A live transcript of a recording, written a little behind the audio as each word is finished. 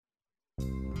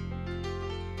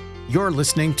You're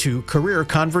listening to Career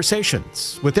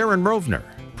Conversations with Aaron Rovner,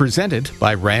 presented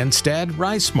by Randstad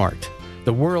RiseSmart,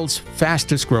 the world's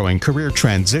fastest growing career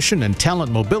transition and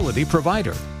talent mobility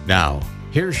provider. Now,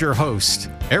 here's your host,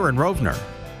 Aaron Rovner.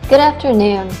 Good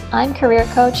afternoon. I'm career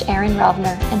coach Aaron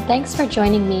Rovner, and thanks for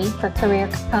joining me for Career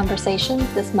Conversations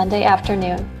this Monday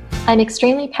afternoon. I'm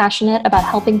extremely passionate about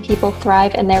helping people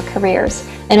thrive in their careers,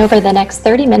 and over the next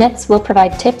 30 minutes, we'll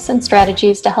provide tips and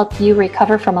strategies to help you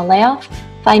recover from a layoff,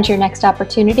 find your next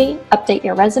opportunity, update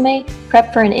your resume,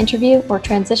 prep for an interview, or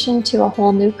transition to a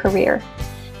whole new career.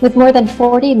 With more than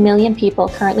 40 million people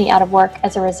currently out of work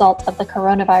as a result of the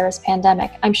coronavirus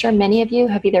pandemic, I'm sure many of you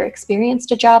have either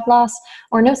experienced a job loss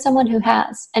or know someone who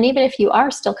has. And even if you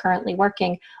are still currently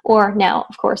working, or now,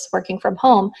 of course, working from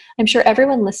home, I'm sure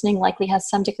everyone listening likely has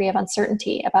some degree of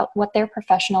uncertainty about what their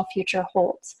professional future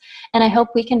holds. And I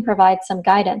hope we can provide some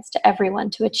guidance to everyone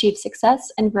to achieve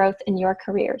success and growth in your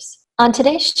careers. On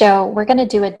today's show, we're going to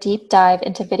do a deep dive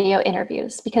into video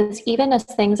interviews because even as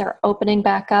things are opening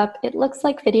back up, it looks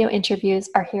like video interviews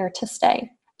are here to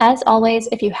stay. As always,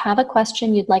 if you have a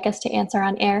question you'd like us to answer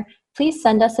on air, please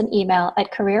send us an email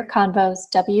at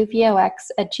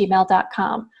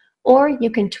careerconvoswvox@gmail.com, or you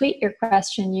can tweet your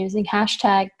question using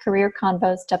hashtag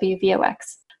careerconvoswvox.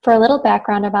 For a little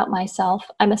background about myself,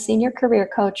 I'm a senior career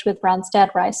coach with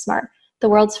Randstad RiseSmart, the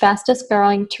world's fastest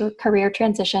growing career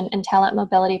transition and talent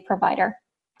mobility provider.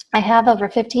 I have over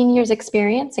 15 years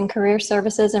experience in career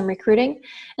services and recruiting,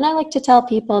 and I like to tell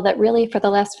people that really for the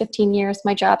last 15 years,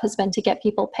 my job has been to get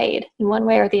people paid in one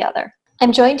way or the other.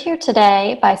 I'm joined here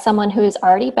today by someone who's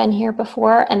already been here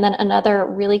before, and then another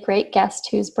really great guest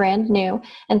who's brand new,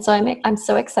 and so I'm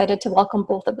so excited to welcome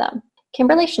both of them.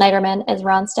 Kimberly Schneiderman is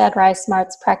Randstad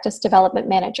RiseSmart's Practice Development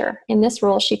Manager. In this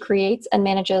role, she creates and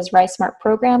manages RiseSmart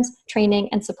programs, training,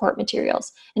 and support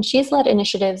materials. And she's led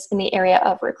initiatives in the area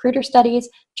of recruiter studies,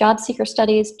 job seeker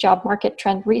studies, job market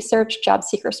trend research, job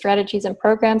seeker strategies and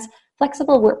programs,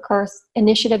 flexible workforce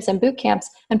initiatives and boot camps,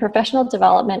 and professional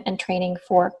development and training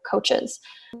for coaches.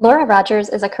 Laura Rogers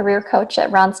is a career coach at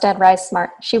Randstad RiseSmart.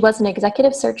 She was an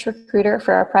executive search recruiter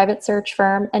for a private search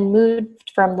firm and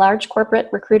moved from large corporate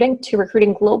recruiting to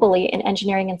recruiting globally in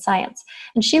engineering and science.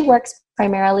 And she works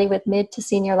primarily with mid to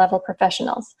senior level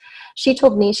professionals. She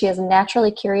told me she is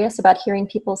naturally curious about hearing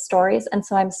people's stories, and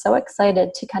so I'm so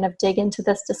excited to kind of dig into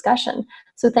this discussion.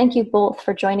 So thank you both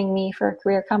for joining me for a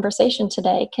career conversation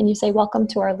today. Can you say welcome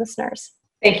to our listeners?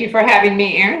 Thank you for having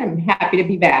me, Aaron. I'm happy to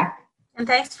be back. And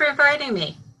thanks for inviting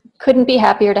me. Couldn't be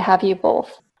happier to have you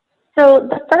both. So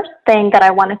the first thing that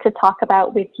I wanted to talk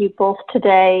about with you both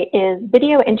today is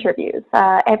video interviews,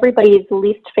 everybody's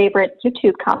least favorite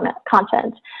YouTube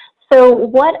content. So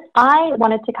what I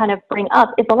wanted to kind of bring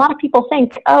up is a lot of people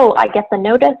think, oh, I get the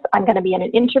notice, I'm going to be in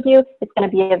an interview, it's going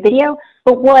to be a video.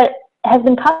 But what has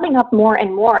been coming up more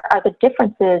and more are the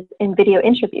differences in video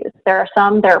interviews. There are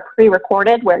some that are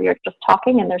pre-recorded where you're just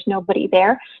talking and there's nobody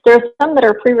there. There are some that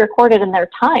are pre-recorded and they're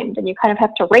timed and you kind of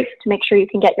have to race to make sure you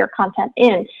can get your content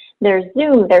in. There's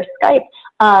Zoom, there's Skype.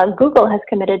 Google has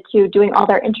committed to doing all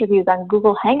their interviews on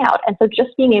Google Hangout. And so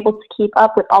just being able to keep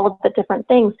up with all of the different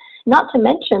things, not to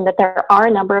mention that there are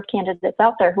a number of candidates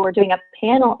out there who are doing a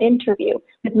panel interview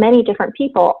with many different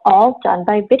people, all done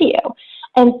by video.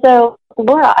 And so,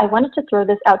 Laura, I wanted to throw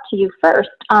this out to you first.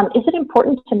 Is it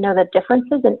important to know the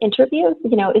differences in interviews?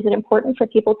 Is it important for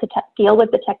people to deal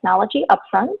with the technology up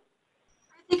front?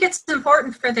 I think it's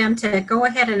important for them to go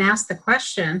ahead and ask the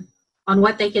question on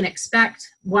what they can expect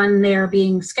when they're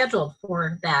being scheduled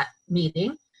for that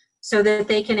meeting so that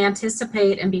they can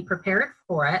anticipate and be prepared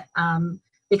for it,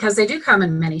 because they do come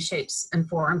in many shapes and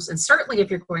forms. And certainly if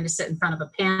you're going to sit in front of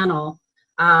a panel,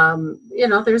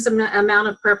 there's an amount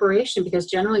of preparation because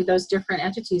generally those different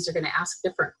entities are going to ask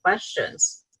different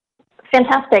questions.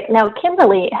 Fantastic. Now,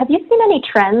 Kimberly, have you seen any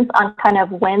trends on kind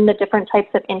of when the different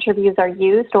types of interviews are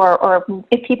used or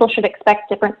if people should expect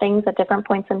different things at different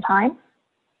points in time?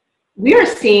 We are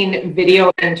seeing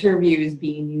video interviews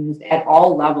being used at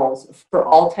all levels for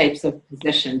all types of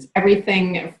positions,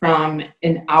 everything from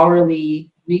an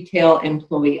hourly retail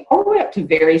employee all the way up to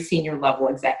very senior level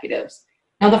executives.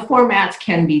 Now, the formats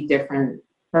can be different.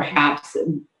 Perhaps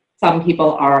some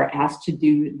people are asked to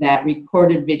do that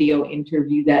recorded video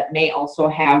interview that may also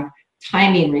have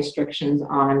timing restrictions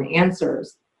on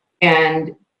answers.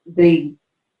 And the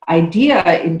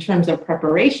idea in terms of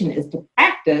preparation is to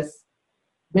practice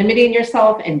limiting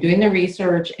yourself and doing the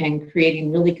research and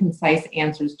creating really concise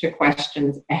answers to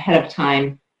questions ahead of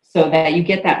time so that you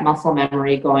get that muscle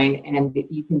memory going and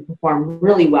you can perform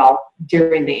really well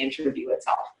during the interview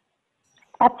itself.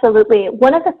 Absolutely.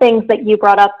 One of the things that you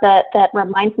brought up that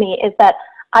reminds me is that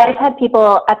I've had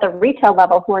people at the retail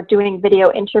level who are doing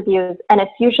video interviews, and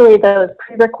it's usually those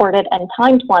pre-recorded and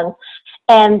timed ones.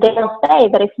 And they'll say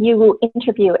that if you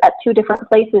interview at two different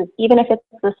places, even if it's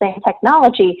the same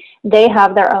technology, they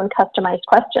have their own customized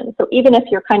questions. So even if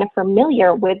you're kind of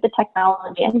familiar with the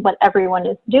technology and what everyone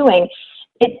is doing,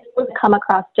 it will come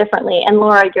across differently. And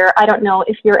Laura, I don't know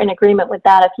if you're in agreement with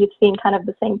that, if you've seen kind of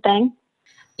the same thing.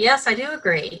 Yes, I do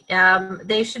agree.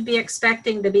 They should be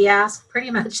expecting to be asked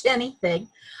pretty much anything.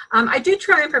 I do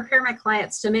try and prepare my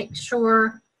clients to make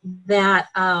sure that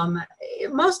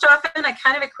most often I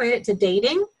kind of equate it to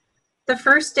dating. The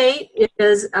first date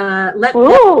is I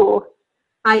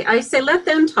say let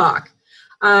them talk.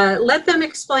 Let them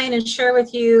explain and share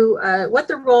with you what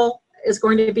the role is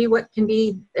going to be, what can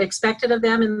be expected of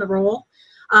them in the role.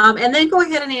 And then go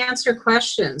ahead and answer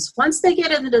questions. Once they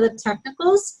get into the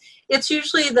technicals, it's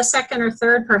usually the second or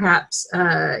third, perhaps,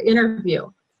 interview.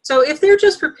 So if they're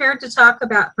just prepared to talk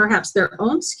about perhaps their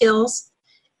own skills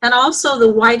and also the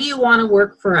why do you want to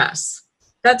work for us?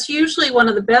 That's usually one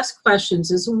of the best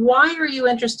questions is why are you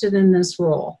interested in this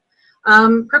role?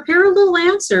 Prepare a little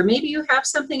answer. Maybe you have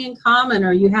something in common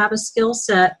or you have a skill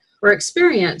set or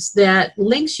experience that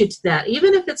links you to that.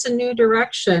 Even if it's a new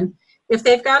direction, if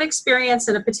they've got experience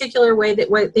in a particular way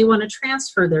that they want to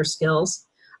transfer their skills,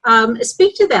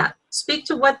 speak to that. Speak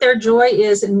to what their joy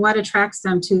is and what attracts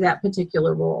them to that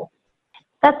particular role.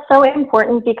 That's so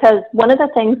important because one of the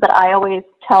things that I always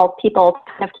tell people to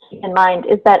kind of keep in mind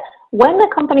is that when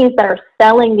the companies that are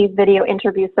selling these video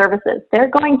interview services, they're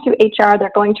going to HR,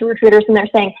 they're going to recruiters, and they're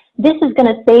saying, this is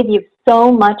going to save you so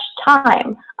much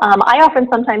time. I often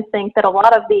sometimes think that a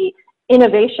lot of the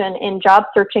innovation in job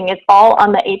searching is all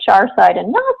on the HR side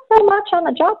and not so much on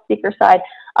the job seeker side.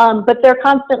 But they're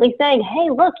constantly saying, hey,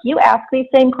 look, you ask these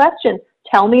same questions.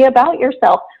 Tell me about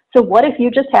yourself. So what if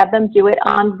you just have them do it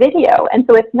on video? And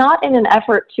so it's not in an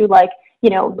effort to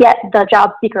get the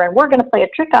job seeker and we're going to play a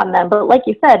trick on them. But like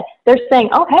you said, they're saying,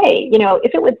 oh, hey,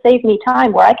 if it would save me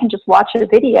time where I can just watch a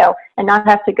video and not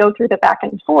have to go through the back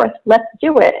and forth, let's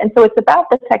do it. And so it's about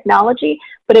the technology,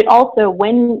 but it also,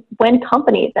 when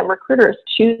companies and recruiters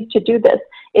choose to do this,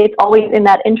 it's always in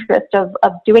that interest of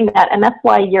doing that. And that's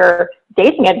why your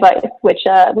dating advice, which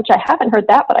I haven't heard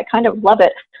that, but I kind of love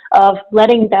it, of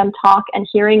letting them talk and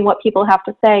hearing what people have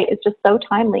to say is just so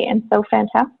timely and so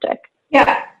fantastic.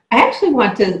 Yeah. I actually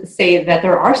want to say that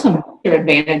there are some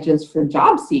advantages for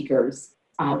job seekers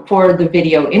for the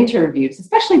video interviews,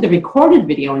 especially the recorded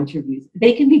video interviews.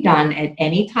 They can be done at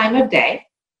any time of day.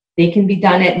 They can be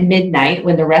done at midnight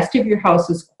when the rest of your house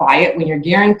is quiet, when you're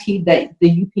guaranteed that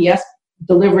the UPS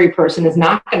delivery person is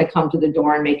not going to come to the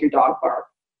door and make your dog bark.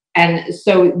 And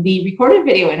so the recorded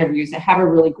video interviews have a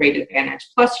really great advantage.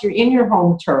 Plus, you're in your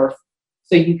home turf,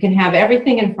 so you can have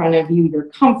everything in front of you. You're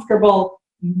comfortable.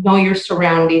 You know your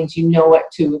surroundings, you know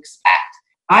what to expect.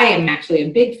 I am actually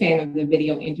a big fan of the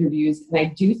video interviews, and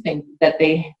I do think that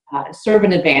they serve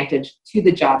an advantage to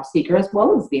the job seeker as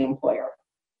well as the employer.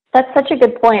 That's such a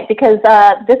good point because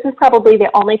this is probably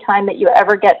the only time that you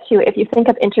ever get to, if you think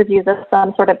of interviews as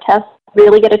some sort of test,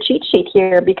 really get a cheat sheet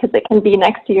here because it can be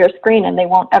next to your screen and they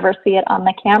won't ever see it on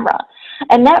the camera.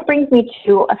 And that brings me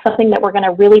to something that we're going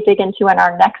to really dig into in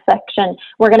our next section.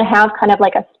 We're going to have kind of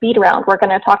like a speed round. We're going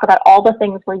to talk about all the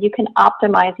things where you can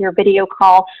optimize your video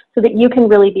call so that you can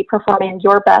really be performing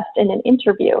your best in an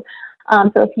interview.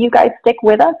 So if you guys stick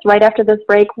with us, right after this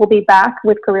break, we'll be back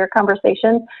with Career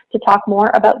Conversations to talk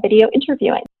more about video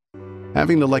interviewing.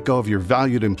 Having to let go of your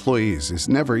valued employees is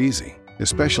never easy,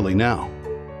 especially now.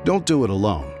 Don't do it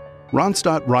alone.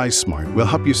 Randstad RiseSmart will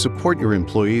help you support your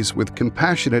employees with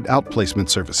compassionate outplacement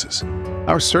services.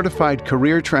 Our certified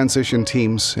career transition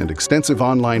teams and extensive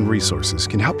online resources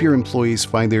can help your employees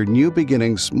find their new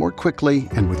beginnings more quickly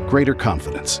and with greater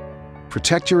confidence.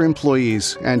 Protect your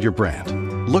employees and your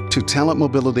brand. Look to talent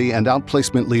mobility and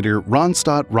outplacement leader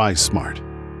Randstad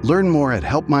RiseSmart. Learn more at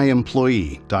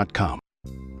helpmyemployee.com.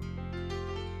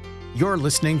 You're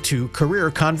listening to Career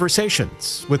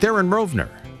Conversations with Aaron Rovner,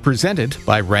 presented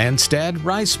by Randstad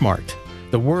RiseSmart,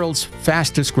 the world's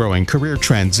fastest growing career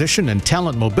transition and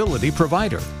talent mobility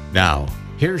provider. Now,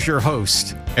 here's your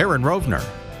host, Aaron Rovner.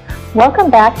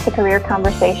 Welcome back to Career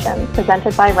Conversations,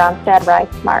 presented by Randstad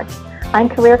RiseSmart. I'm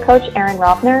career coach Aaron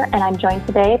Rovner, and I'm joined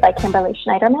today by Kimberly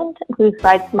Schneiderman, who's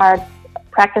RiseSmart's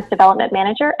practice development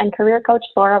manager, and career coach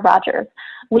Laura Rogers.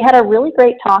 We had a really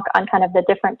great talk on kind of the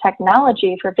different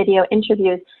technology for video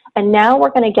interviews, and now we're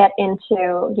going to get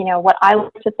into, what I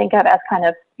like to think of as kind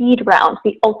of speed rounds,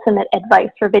 the ultimate advice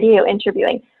for video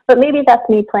interviewing. But maybe that's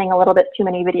me playing a little bit too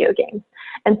many video games.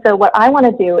 And so what I want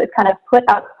to do is kind of put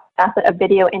up facet of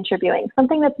video interviewing,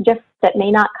 something that's different that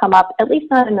may not come up, at least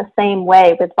not in the same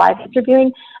way with live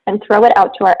interviewing, and throw it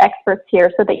out to our experts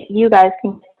here so that you guys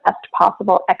can get best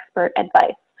possible expert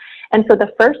advice. And so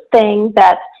the first thing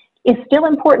that is still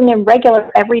important in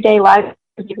regular everyday live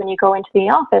interviews when you go into the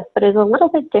office, but is a little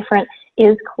bit different,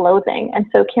 is clothing. And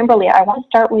so Kimberly, I want to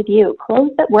start with you.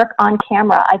 Clothes that work on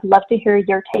camera. I'd love to hear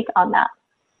your take on that.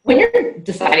 When you're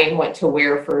deciding what to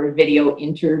wear for a video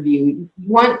interview, you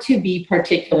want to be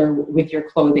particular with your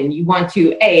clothing. You want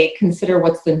to, consider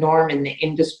what's the norm in the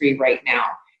industry right now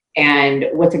and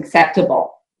what's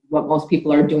acceptable, what most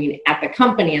people are doing at the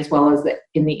company as well as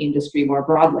in the industry more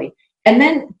broadly. And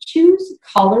then choose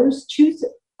colors, choose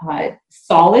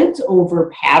solids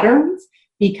over patterns,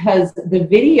 because the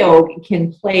video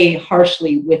can play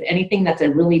harshly with anything that's a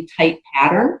really tight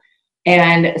pattern.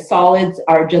 And solids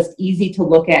are just easy to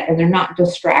look at, and they're not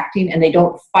distracting, and they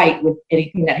don't fight with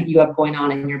anything that you have going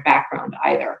on in your background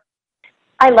either.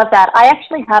 I love that. I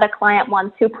actually had a client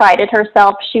once who prided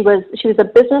herself. She was a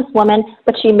businesswoman,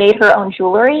 but she made her own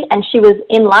jewelry, and she was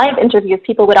in live interviews.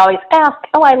 People would always ask,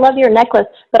 "Oh, I love your necklace,"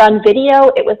 but on video,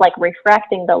 it was like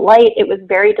refracting the light. It was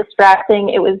very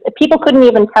distracting. People couldn't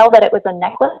even tell that it was a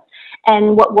necklace.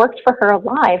 And what worked for her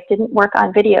live didn't work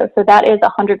on video. So that is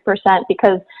 100%,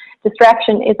 because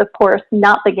distraction is, of course,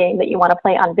 not the game that you want to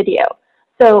play on video.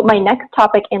 So my next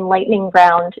topic in lightning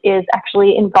round is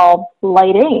actually involves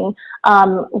lighting.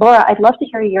 Laura, I'd love to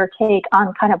hear your take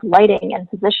on kind of lighting and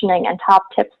positioning and top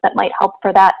tips that might help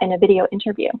for that in a video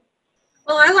interview.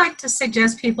 Well, I like to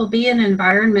suggest people be in an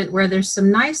environment where there's some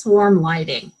nice warm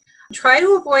lighting. Try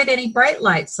to avoid any bright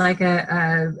lights, like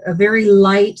a very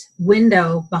light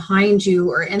window behind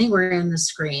you or anywhere in the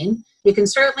screen. You can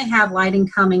certainly have lighting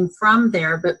coming from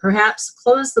there, but perhaps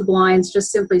close the blinds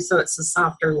just simply so it's a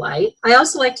softer light. I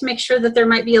also like to make sure that there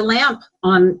might be a lamp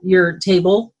on your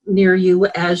table near you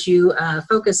as you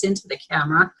focus into the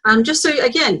camera. Just so,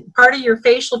 again, part of your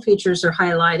facial features are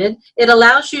highlighted. It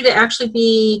allows you to actually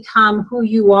become who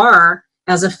you are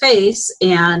as a face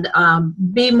and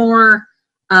be more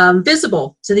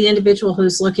visible to the individual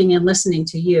who's looking and listening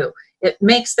to you. It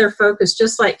makes their focus,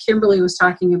 just like Kimberly was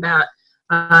talking about,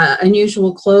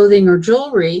 unusual clothing or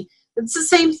jewelry. It's the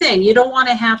same thing. You don't want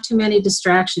to have too many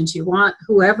distractions. You want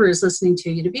whoever is listening to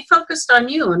you to be focused on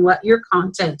you and what your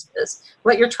content is,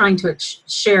 what you're trying to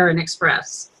share and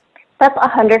express. That's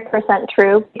 100%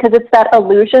 true, because it's that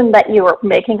illusion that you are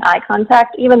making eye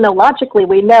contact, even though logically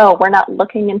we know we're not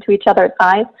looking into each other's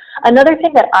eyes. Another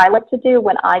thing that I like to do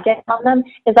when I get on them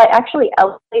is I actually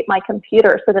elevate my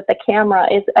computer so that the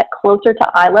camera is at closer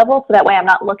to eye level, so that way I'm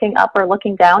not looking up or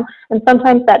looking down. And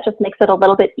sometimes that just makes it a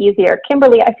little bit easier.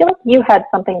 Kimberly, I feel like you had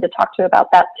something to talk to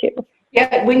about that too.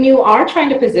 Yeah, when you are trying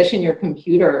to position your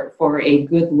computer for a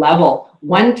good level,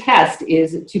 one test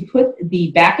is to put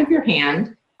the back of your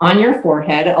hand on your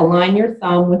forehead, align your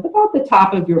thumb with about the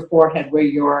top of your forehead where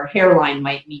your hairline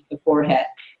might meet the forehead,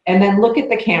 and then look at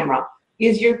the camera.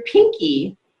 Is your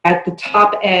pinky at the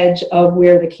top edge of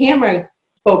where the camera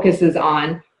focuses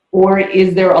on, or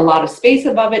is there a lot of space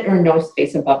above it or no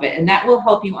space above it? And that will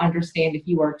help you understand if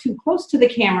you are too close to the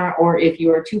camera or if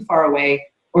you are too far away,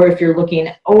 or if you're looking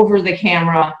over the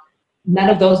camera.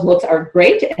 None of those looks are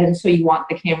great, and so you want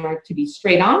the camera to be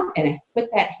straight on, and put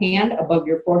that hand above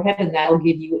your forehead, and that'll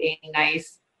give you a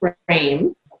nice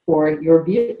frame for your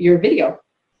video.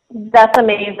 That's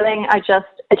amazing. I just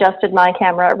adjusted my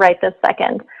camera right this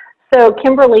second. So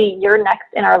Kimberly, you're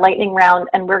next in our lightning round,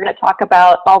 and we're going to talk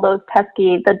about all those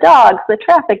the dogs, the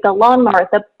traffic, the lawnmower,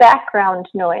 the background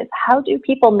noise. How do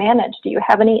people manage? Do you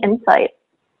have any insight?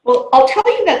 Well, I'll tell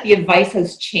you that the advice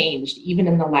has changed even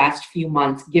in the last few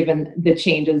months, given the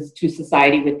changes to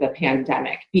society with the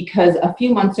pandemic. Because a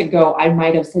few months ago, I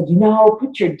might have said,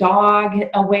 put your dog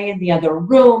away in the other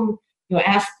room, put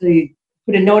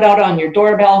a note out on your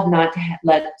doorbell not to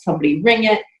let somebody ring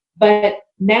it. But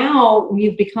now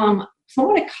we've become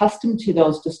somewhat accustomed to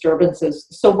those disturbances.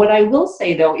 So what I will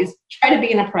say, though, is try to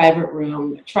be in a private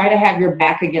room, try to have your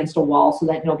back against a wall so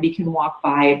that nobody can walk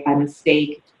by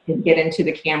mistake and get into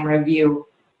the camera view.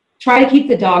 Try to keep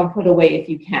the dog put away if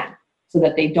you can, so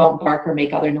that they don't bark or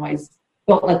make other noise.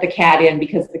 Don't let the cat in,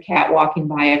 because the cat walking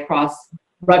by across,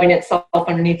 rubbing itself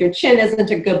underneath your chin isn't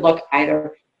a good look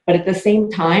either. But at the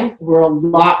same time, we're a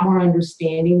lot more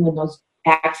understanding when those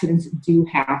accidents do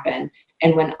happen,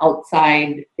 and when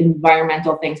outside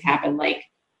environmental things happen, like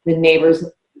the neighbors'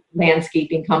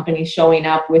 landscaping company showing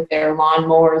up with their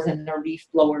lawnmowers and their leaf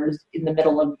blowers in the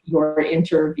middle of your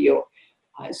interview.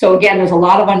 So again, there's a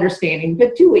lot of understanding,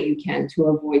 but do what you can to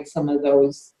avoid some of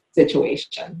those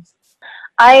situations.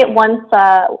 I once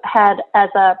had, as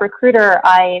a recruiter,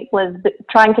 I was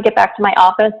trying to get back to my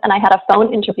office and I had a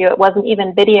phone interview. It wasn't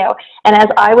even video. And as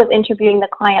I was interviewing the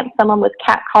client, someone was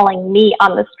catcalling me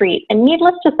on the street. And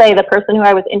needless to say, the person who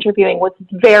I was interviewing was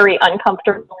very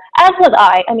uncomfortable, as was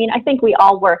I. I mean, I think we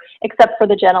all were, except for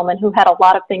the gentleman who had a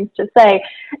lot of things to say.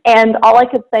 And all I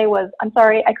could say was, I'm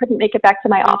sorry, I couldn't make it back to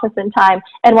my office in time.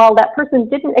 And while that person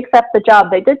didn't accept the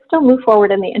job, they did still move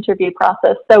forward in the interview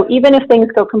process. So even if things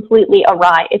go completely awry,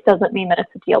 it doesn't mean that it's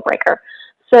a deal breaker.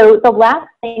 So the last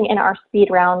thing in our speed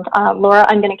round, Laura,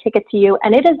 I'm going to kick it to you,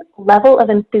 and it is level of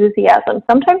enthusiasm.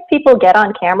 Sometimes people get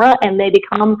on camera and they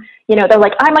become, they're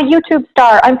like, I'm a YouTube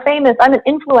star, I'm famous, I'm an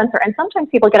influencer. And sometimes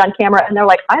people get on camera and they're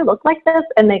like, I look like this,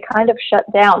 and they kind of shut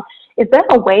down. Is there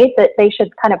a way that they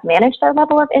should kind of manage their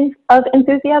level of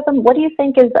enthusiasm? What do you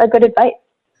think is a good advice?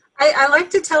 I like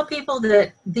to tell people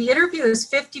that the interview is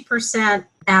 50%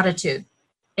 attitude.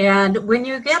 And when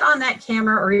you get on that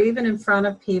camera or even in front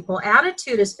of people,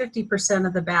 attitude is 50%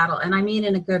 of the battle, and I mean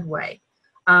in a good way.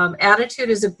 Attitude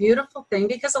is a beautiful thing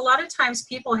because a lot of times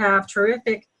people have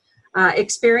terrific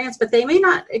experience, but they may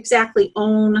not exactly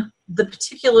own a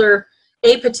particular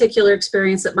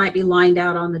experience that might be lined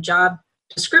out on the job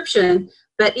description.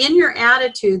 But in your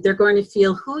attitude, they're going to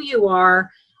feel who you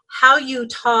are, how you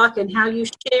talk, and how you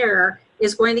share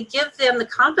is going to give them the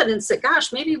confidence that,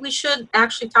 gosh, maybe we should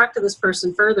actually talk to this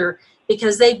person further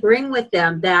because they bring with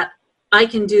them that I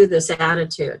can do this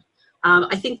attitude.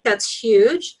 I think that's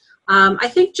huge. I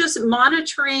think just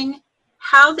monitoring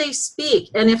how they speak,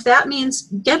 and if that means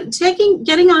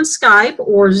getting on Skype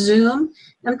or Zoom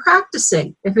and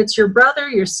practicing. If it's your brother,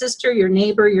 your sister, your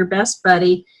neighbor, your best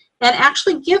buddy, and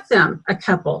actually give them a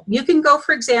couple. You can go,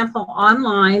 for example,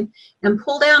 online and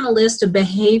pull down a list of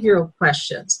behavioral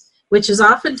questions, which is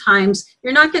oftentimes,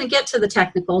 you're not going to get to the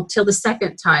technical till the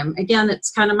second time. Again,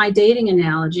 it's kind of my dating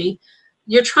analogy.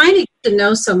 You're trying to get to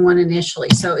know someone initially.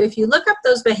 So if you look up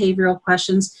those behavioral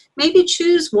questions, maybe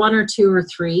choose 1 or 2 or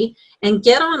 3 and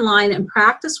get online and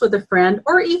practice with a friend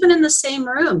or even in the same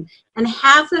room and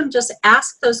have them just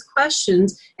ask those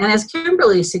questions. And as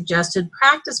Kimberly suggested,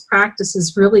 practice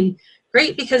is really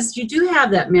great because you do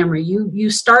have that memory. You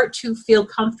start to feel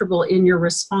comfortable in your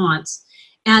response.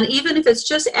 And even if it's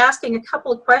just asking a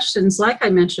couple of questions, like I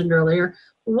mentioned earlier,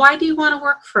 why do you want to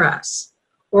work for us?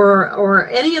 Or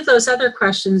any of those other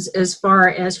questions as far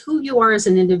as who you are as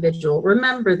an individual.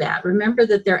 Remember that. Remember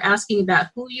that they're asking about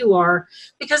who you are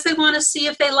because they want to see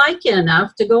if they like you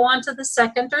enough to go on to the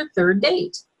second or third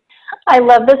date. I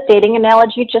love this dating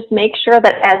analogy. Just make sure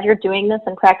that as you're doing this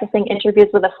and practicing interviews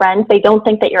with a friend, they don't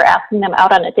think that you're asking them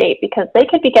out on a date because they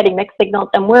could be getting mixed signals,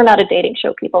 and we're not a dating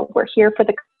show, people. We're here for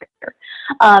the career.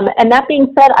 And that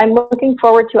being said, I'm looking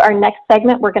forward to our next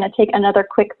segment. We're going to take another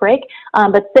quick break,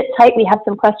 but sit tight. We have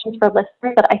some questions for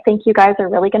listeners that I think you guys are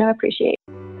really going to appreciate.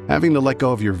 Having to let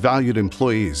go of your valued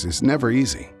employees is never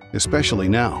easy, especially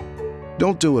now.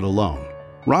 Don't do it alone.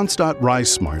 Randstad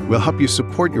RiseSmart will help you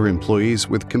support your employees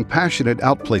with compassionate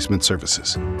outplacement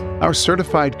services. Our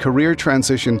certified career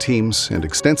transition teams and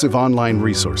extensive online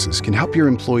resources can help your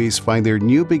employees find their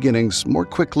new beginnings more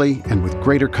quickly and with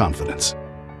greater confidence.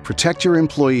 Protect your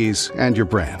employees and your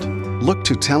brand. Look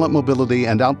to talent mobility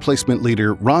and outplacement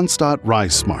leader Randstad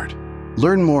RiseSmart.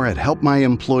 Learn more at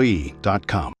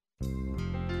helpmyemployee.com.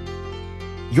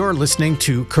 You're listening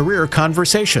to Career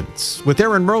Conversations with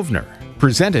Aaron Rovner,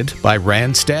 presented by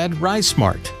Randstad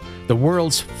RiseSmart, the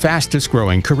world's fastest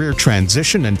growing career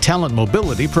transition and talent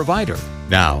mobility provider.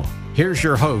 Now, here's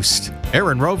your host,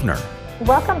 Aaron Rovner.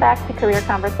 Welcome back to Career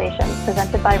Conversations,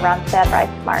 presented by Randstad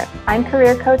RiseSmart. I'm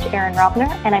career coach Aaron Rovner,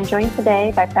 and I'm joined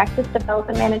today by practice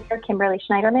development manager Kimberly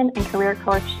Schneiderman and career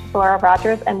coach Laura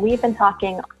Rogers, and we've been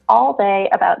talking all day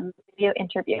about video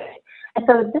interviews. And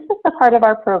so this is the part of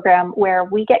our program where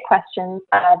we get questions,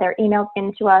 they're emailed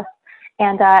into us,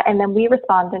 and then we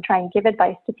respond and try and give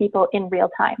advice to people in real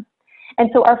time. And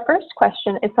so our first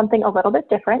question is something a little bit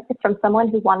different. It's from someone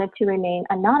who wanted to remain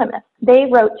anonymous. They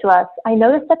wrote to us, I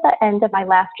noticed at the end of my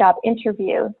last job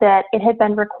interview that it had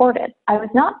been recorded. I was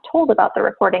not told about the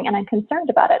recording and I'm concerned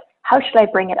about it. How should I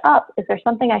bring it up? Is there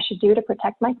something I should do to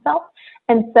protect myself?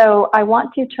 And so I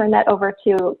want to turn that over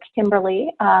to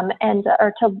Kimberly, I want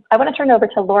to turn it over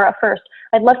to Laura first.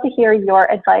 I'd love to hear your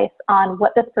advice on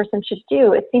what this person should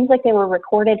do. It seems like they were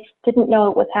recorded, didn't know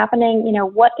it was happening.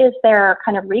 What is their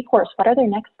kind of recourse? What are their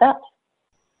next steps?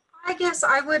 I guess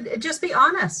I would just be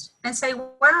honest and say,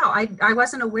 wow, I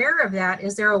wasn't aware of that.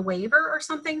 Is there a waiver or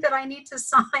something that I need to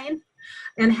sign?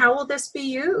 And how will this be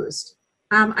used?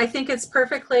 I think it's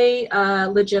perfectly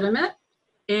legitimate.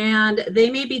 And they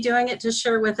may be doing it to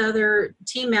share with other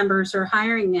team members or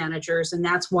hiring managers, and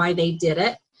that's why they did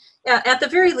it. At the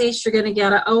very least, you're going to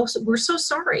get oh, we're so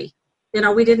sorry.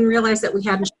 We didn't realize that we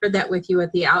hadn't shared that with you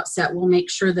at the outset. We'll make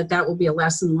sure that that will be a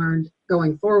lesson learned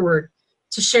going forward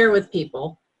to share with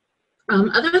people.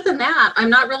 Other than that, I'm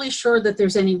not really sure that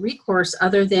there's any recourse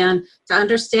other than to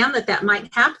understand that that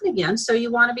might happen again. So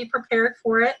you want to be prepared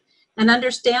for it and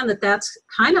understand that that's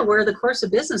kind of where the course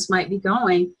of business might be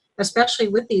going, especially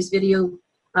with these video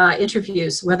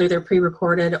interviews, whether they're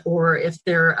pre-recorded or if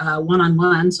they're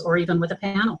one-on-ones or even with a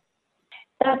panel.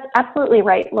 That's absolutely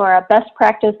right, Laura. Best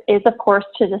practice is, of course,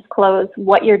 to disclose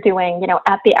what you're doing,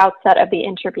 at the outset of the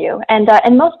interview. And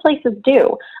most places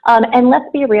do. And let's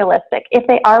be realistic. If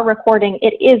they are recording,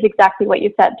 it is exactly what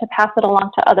you said, to pass it along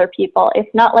to other people.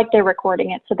 It's not like they're recording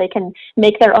it so they can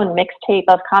make their own mixtape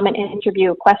of common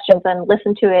interview questions and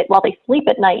listen to it while they sleep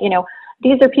at night.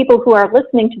 These are people who are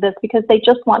listening to this because they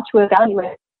just want to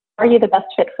evaluate, are you the best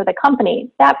fit for the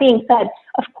company? That being said,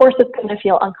 of course it's going to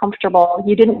feel uncomfortable.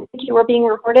 You didn't think you were being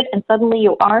recorded and suddenly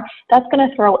you are. That's going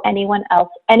to throw anyone off,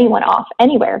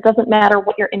 anywhere. It doesn't matter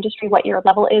what your industry, what your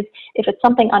level is, if it's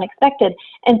something unexpected.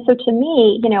 And so to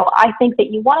me, I think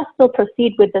that you want to still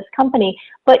proceed with this company,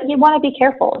 but you want to be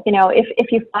careful.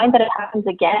 If you find that it happens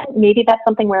again, maybe that's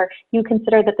something where you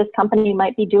consider that this company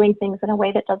might be doing things in a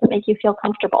way that doesn't make you feel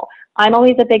comfortable. I'm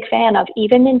always a big fan of,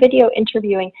 even in video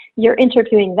interviewing, you're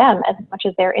interviewing them as much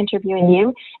as they're interviewing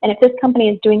you. And if this company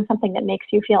is doing something that makes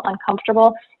you feel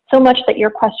uncomfortable, so much that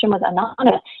your question was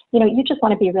anonymous, you just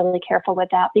want to be really careful with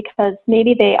that, because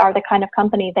maybe they are the kind of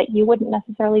company that you wouldn't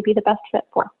necessarily be the best fit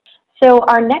for. So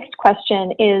our next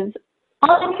question is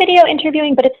on video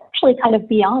interviewing, but it's actually kind of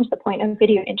beyond the point of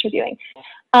video interviewing.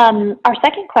 Our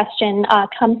second question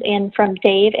comes in from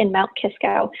Dave in Mount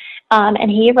Kisco,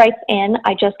 and he writes in,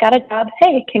 I just got a job.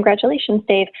 Hey, congratulations,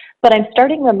 Dave, but I'm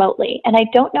starting remotely, and I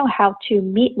don't know how to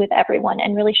meet with everyone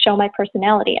and really show my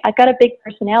personality. I've got a big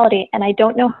personality, and I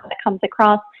don't know how it comes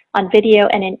across on video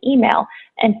and in email.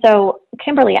 And so,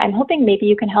 Kimberly, I'm hoping maybe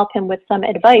you can help him with some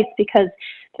advice, because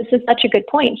this is such a good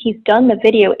point. He's done the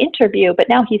video interview, but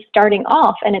now he's starting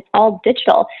off and it's all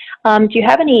digital. Do you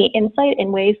have any insight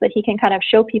in ways that he can kind of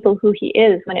show people who he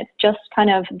is when it's just kind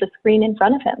of the screen in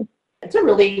front of him? It's a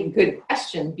really good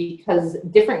question, because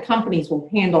different companies will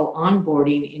handle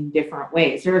onboarding in different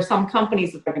ways. There are some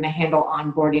companies that are going to handle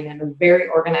onboarding in a very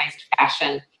organized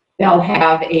fashion. They'll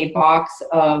have a box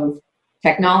of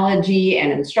technology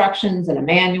and instructions and a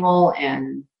manual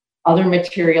and other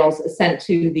materials sent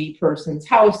to the person's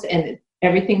house, and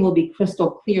everything will be crystal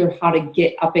clear how to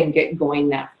get up and get going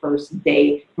that first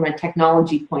day from a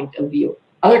technology point of view.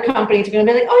 Other companies are going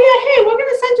to be like, oh yeah, hey, we're going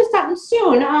to send you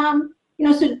something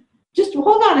soon. So just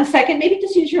hold on a second, maybe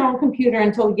just use your own computer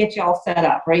until we get you all set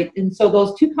up, right? And so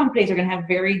those two companies are going to have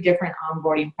very different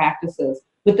onboarding practices.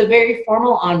 With the very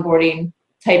formal onboarding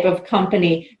type of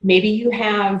company, maybe you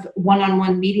have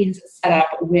one-on-one meetings set up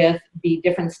with the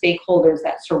different stakeholders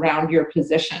that surround your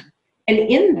position. And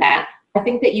in that, I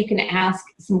think that you can ask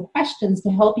some questions to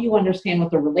help you understand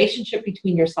what the relationship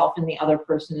between yourself and the other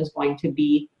person is going to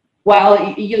be.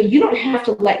 While you don't have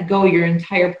to let go your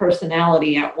entire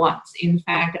personality at once. In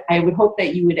fact, I would hope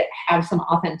that you would have some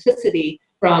authenticity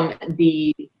from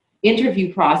the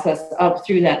interview process up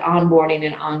through that onboarding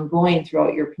and ongoing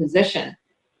throughout your position.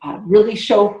 Really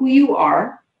show who you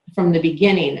are from the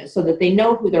beginning so that they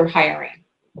know who they're hiring.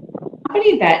 A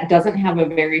company that doesn't have a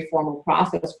very formal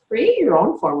process, create your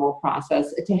own formal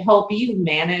process to help you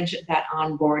manage that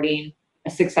onboarding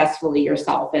successfully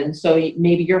yourself. And so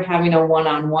maybe you're having a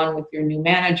one-on-one with your new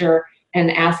manager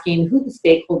and asking who the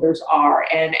stakeholders are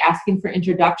and asking for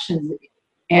introductions,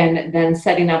 and then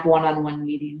setting up one-on-one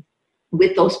meetings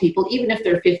with those people, even if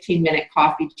they're 15-minute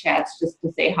coffee chats, just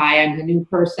to say, hi, I'm the new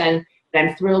person.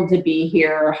 I'm thrilled to be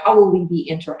here. How will we be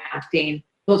interacting?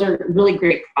 Those are really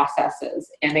great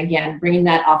processes. And again, bringing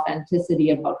that authenticity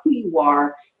about who you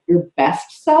are, your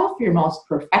best self, your most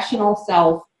professional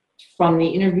self, from the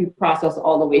interview process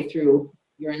all the way through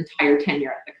your entire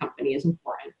tenure at the company is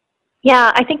important.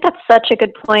 Yeah, I think that's such a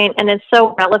good point, and it's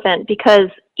so relevant, because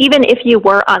even if you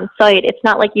were on site, it's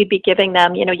not like you'd be giving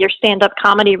them, your stand-up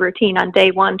comedy routine on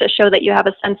day one to show that you have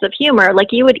a sense of humor. Like,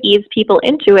 you would ease people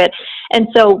into it. And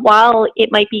so while it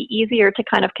might be easier to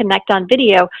kind of connect on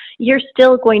video, you're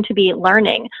still going to be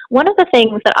learning. One of the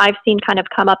things that I've seen kind of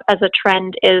come up as a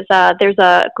trend is there's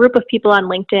a group of people on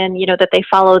LinkedIn, that they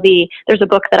follow there's a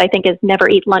book that I think is Never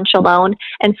Eat Lunch Alone.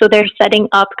 And so they're setting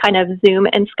up kind of Zoom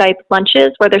and Skype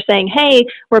lunches where they're saying, hey,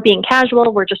 we're being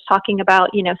casual. We're just talking about,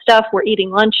 stuff. We're eating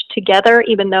lunch together,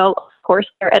 even though course,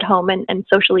 they're at home and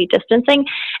socially distancing.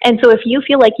 And so if you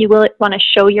feel like you will want to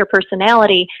show your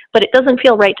personality, but it doesn't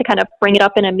feel right to kind of bring it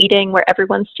up in a meeting where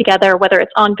everyone's together, whether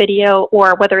it's on video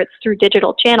or whether it's through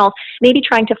digital channels, maybe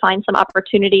trying to find some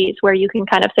opportunities where you can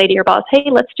kind of say to your boss, hey,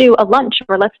 let's do a lunch,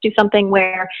 or let's do something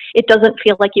where it doesn't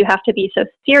feel like you have to be so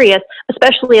serious,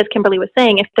 especially as Kimberly was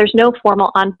saying, if there's no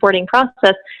formal onboarding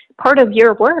process. Part of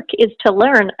your work is to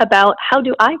learn about, how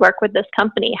do I work with this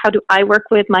company? How do I work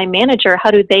with my manager?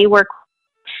 How do they work?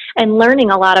 And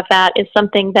learning a lot of that is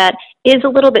something that is a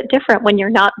little bit different when you're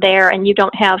not there and you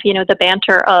don't have, the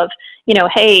banter of,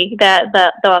 hey,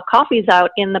 the coffee's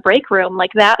out in the break room.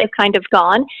 Like, that is kind of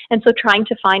gone. And so trying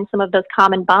to find some of those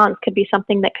common bonds could be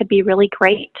something that could be really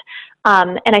great.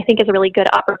 And I think is a really good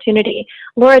opportunity.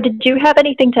 Laura, did you have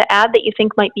anything to add that you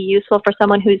think might be useful for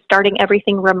someone who's starting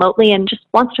everything remotely and just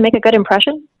wants to make a good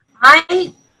impression?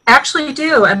 I actually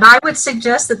do. And I would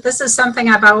suggest that this is something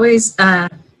I've always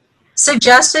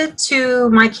suggested to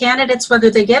my candidates,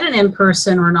 whether they get an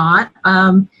in-person or not,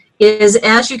 is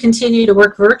as you continue to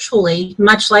work virtually,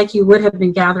 much like you would have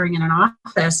been gathering in an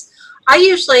office, I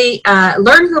usually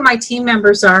learn who my team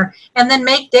members are and then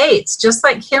make dates, just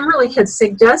like Kimberly had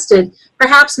suggested.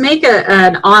 Perhaps make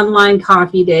an online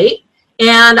coffee date.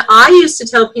 And I used to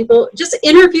tell people, just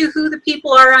interview who the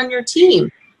people are on your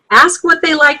team. Ask what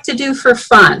they like to do for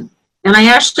fun. And I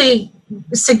actually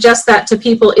suggest that to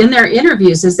people in their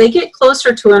interviews as they get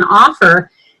closer to an offer.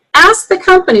 Ask the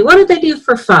company, what do they do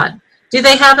for fun? Do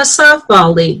they have a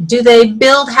softball league? Do they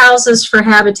build houses for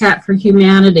Habitat for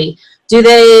Humanity? Do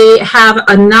they have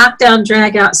a knockdown,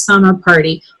 drag-out summer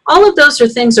party? All of those are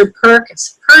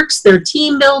perks, they're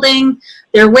team building,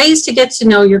 they're ways to get to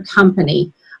know your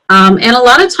company. And a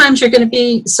lot of times you're going to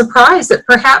be surprised that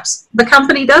perhaps the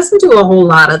company doesn't do a whole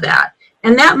lot of that.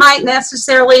 And that might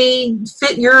necessarily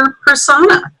fit your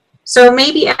persona. So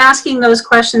maybe asking those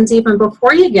questions even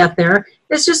before you get there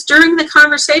is just during the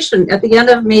conversation at the end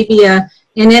of maybe an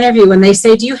interview when they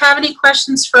say, do you have any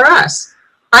questions for us?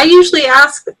 I usually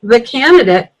ask the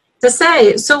candidate to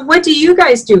say, so what do you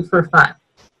guys do for fun?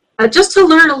 Just to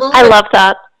learn a little bit love that.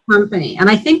 about the company. And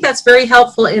I think that's very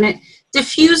helpful, and it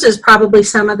diffuses probably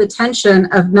some of the tension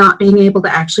of not being able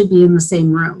to actually be in the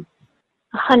same room.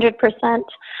 100%.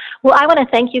 Well, I want to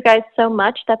thank you guys so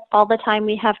much. That's all the time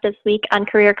we have this week on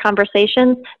Career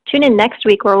Conversations. Tune in next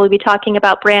week where we'll be talking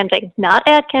about branding, not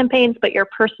ad campaigns, but your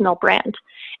personal brand.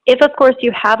 If, of course,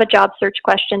 you have a job search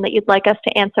question that you'd like us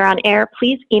to answer on air,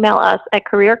 please email us at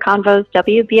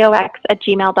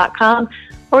careerconvoswvox@gmail.com,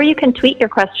 or you can tweet your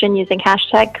question using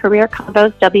hashtag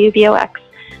careerconvoswvox.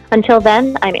 Until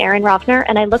then, I'm Erin Rovner,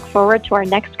 and I look forward to our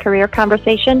next career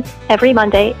conversation every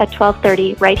Monday at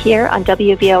 12:30 right here on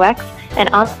WVOX and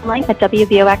online at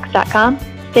wvox.com.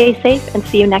 Stay safe and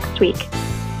see you next week.